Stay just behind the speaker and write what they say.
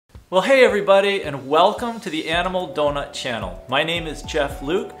Well, hey everybody, and welcome to the Animal Donut channel. My name is Jeff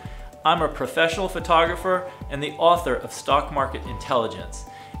Luke. I'm a professional photographer and the author of Stock Market Intelligence.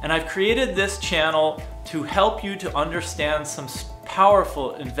 And I've created this channel to help you to understand some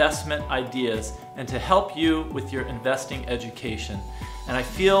powerful investment ideas and to help you with your investing education. And I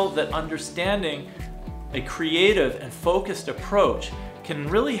feel that understanding a creative and focused approach can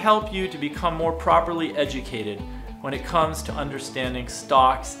really help you to become more properly educated when it comes to understanding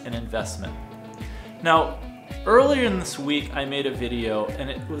stocks and investment. Now, earlier in this week I made a video and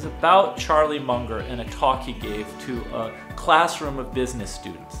it was about Charlie Munger and a talk he gave to a classroom of business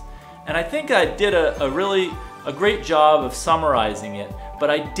students. And I think I did a great job of summarizing it, but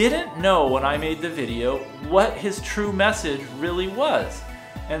I didn't know when I made the video what his true message really was.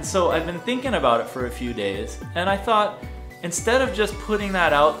 And so I've been thinking about it for a few days, and I thought, instead of just putting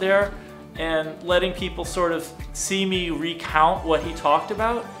that out there and letting people sort of see me recount what he talked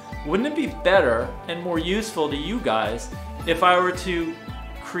about, wouldn't it be better and more useful to you guys if I were to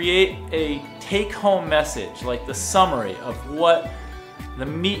create a take-home message, like the summary of what the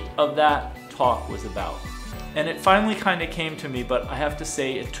meat of that talk was about? And it finally kind of came to me, but I have to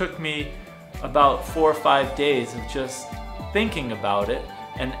say it took me about 4 or 5 days of just thinking about it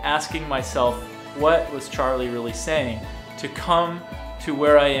and asking myself, what was Charlie really saying, to come to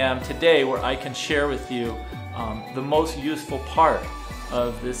where I am today, where I can share with you the most useful part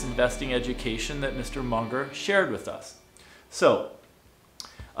of this investing education that Mr. Munger shared with us. So,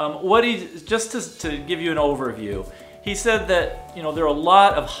 just to give you an overview, he said that there are a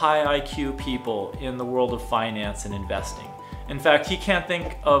lot of high IQ people in the world of finance and investing. In fact, he can't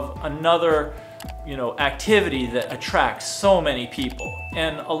think of another activity that attracts so many people.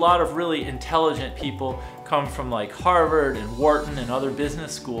 And a lot of really intelligent people come from like Harvard and Wharton and other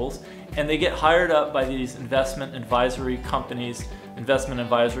business schools, and they get hired up by these investment advisory companies, investment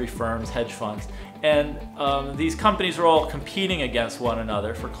advisory firms, hedge funds. And these companies are all competing against one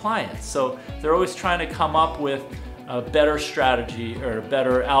another for clients. So they're always trying to come up with a better strategy or a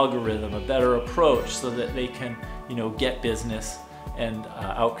better algorithm, a better approach, so that they can get business and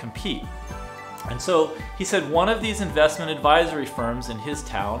outcompete. And so he said one of these investment advisory firms in his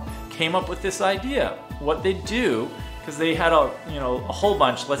town came up with this idea. What they do, because they had a whole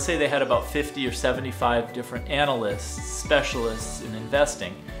bunch, let's say they had about 50 or 75 different analysts, specialists in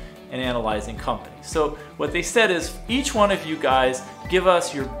investing and analyzing companies. So what they said is, each one of you guys give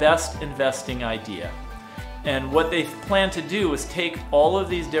us your best investing idea. And what they plan to do is take all of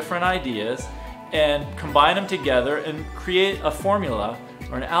these different ideas and combine them together and create a formula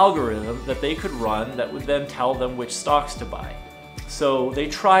or an algorithm that they could run that would then tell them which stocks to buy. So they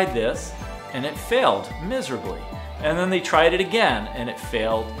tried this and it failed miserably. And then they tried it again and it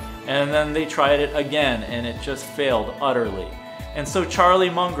failed. And then they tried it again and it just failed utterly. And so Charlie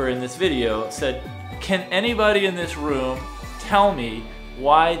Munger in this video said, can anybody in this room tell me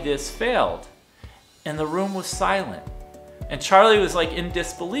why this failed? And the room was silent. And Charlie was like in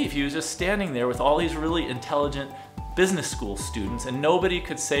disbelief. He was just standing there with all these really intelligent business school students, and nobody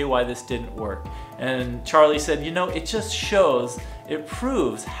could say why this didn't work. And Charlie said, it just shows, it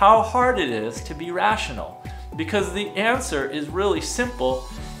proves how hard it is to be rational, because the answer is really simple,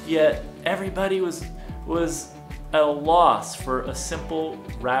 yet everybody was at a loss for a simple,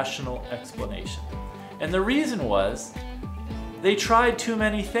 rational explanation. And the reason was, they tried too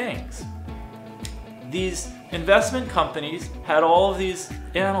many things. These investment companies had all of these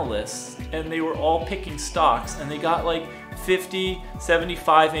analysts and they were all picking stocks, and they got like 50,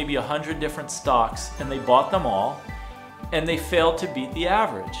 75, maybe 100 different stocks, and they bought them all and they failed to beat the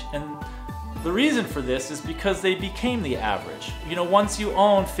average. And the reason for this is because they became the average. Once you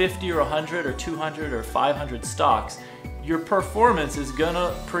own 50 or 100 or 200 or 500 stocks, your performance is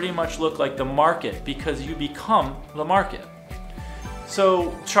gonna pretty much look like the market, because you become the market.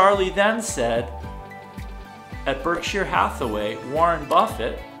 So Charlie then said, at Berkshire Hathaway, Warren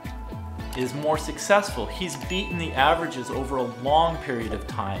Buffett is more successful. He's beaten the averages over a long period of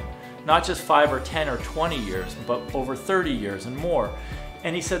time, not just 5 or 10 or 20 years, but over 30 years and more.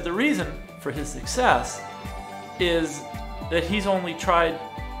 And he said the reason for his success is that he's only tried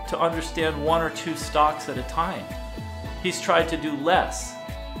to understand 1 or 2 stocks at a time. He's tried to do less.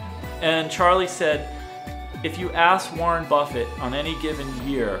 And Charlie said, if you ask Warren Buffett on any given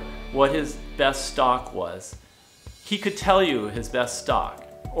year what his best stock was, he could tell you his best stock,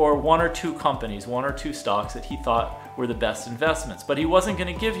 or 1 or 2 companies, 1 or 2 stocks that he thought were the best investments. But he wasn't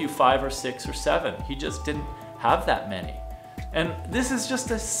going to give you 5 or 6 or 7. He just didn't have that many. And this is just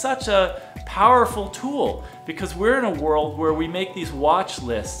such a powerful tool, because we're in a world where we make these watch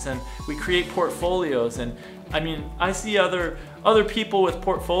lists and we create portfolios. And I mean, I see other other people with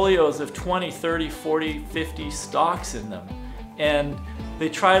portfolios of 20, 30, 40, 50 stocks in them. And they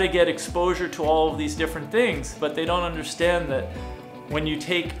try to get exposure to all of these different things, but they don't understand that when you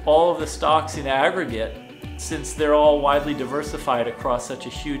take all of the stocks in aggregate, since they're all widely diversified across such a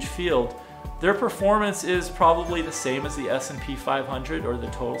huge field, their performance is probably the same as the S&P 500 or the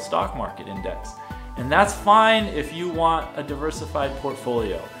total stock market index. And that's fine if you want a diversified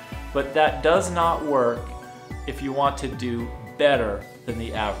portfolio, but that does not work if you want to do better than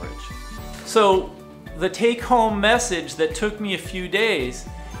the average. So the take-home message that took me a few days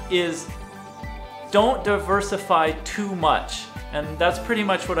is don't diversify too much. And that's pretty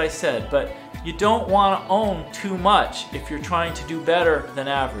much what I said, but you don't want to own too much if you're trying to do better than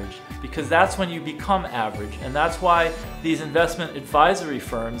average, because that's when you become average. And that's why these investment advisory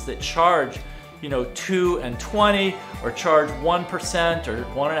firms that charge 2 and 20 or charge 1% or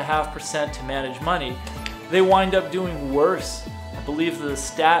 1.5% to manage money, they wind up doing worse. I believe the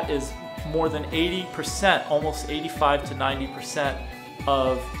stat is more than 80%, almost 85 to 90%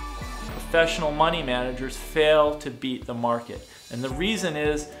 of professional money managers fail to beat the market. And the reason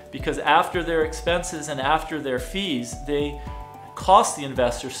is because after their expenses and after their fees, they cost the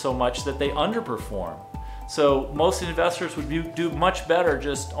investors so much that they underperform. So most investors would do much better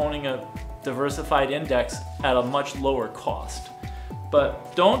just owning a diversified index at a much lower cost.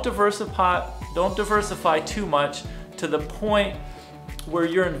 But don't diversify too much to the point where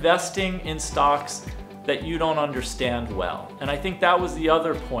you're investing in stocks that you don't understand well. And I think that was the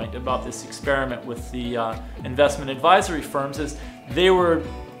other point about this experiment with the investment advisory firms, is they were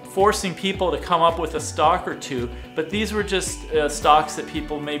forcing people to come up with a stock or two, but these were just stocks that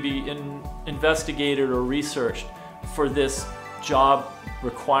people maybe investigated or researched for this job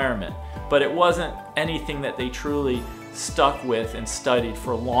requirement. But it wasn't anything that they truly stuck with and studied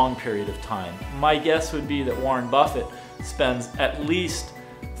for a long period of time. My guess would be that Warren Buffett spends at least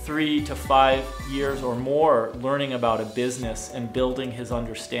 3 to 5 years or more learning about a business and building his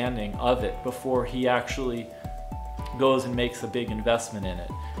understanding of it before he actually goes and makes a big investment in it.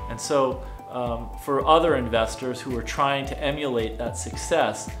 And so for other investors who are trying to emulate that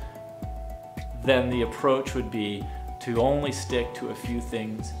success, then the approach would be to only stick to a few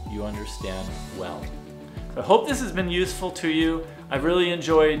things you understand well. So I hope this has been useful to you. I've really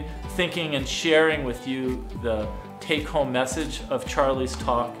enjoyed thinking and sharing with you the take-home message of Charlie's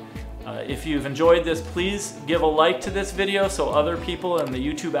talk. If you've enjoyed this, please give a like to this video so other people in the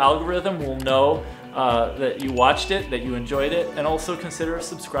YouTube algorithm will know that you watched it, that you enjoyed it, and also consider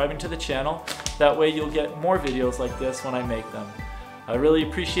subscribing to the channel. That way you'll get more videos like this when I make them. I really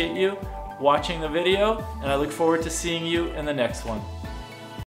appreciate you watching the video, and I look forward to seeing you in the next one.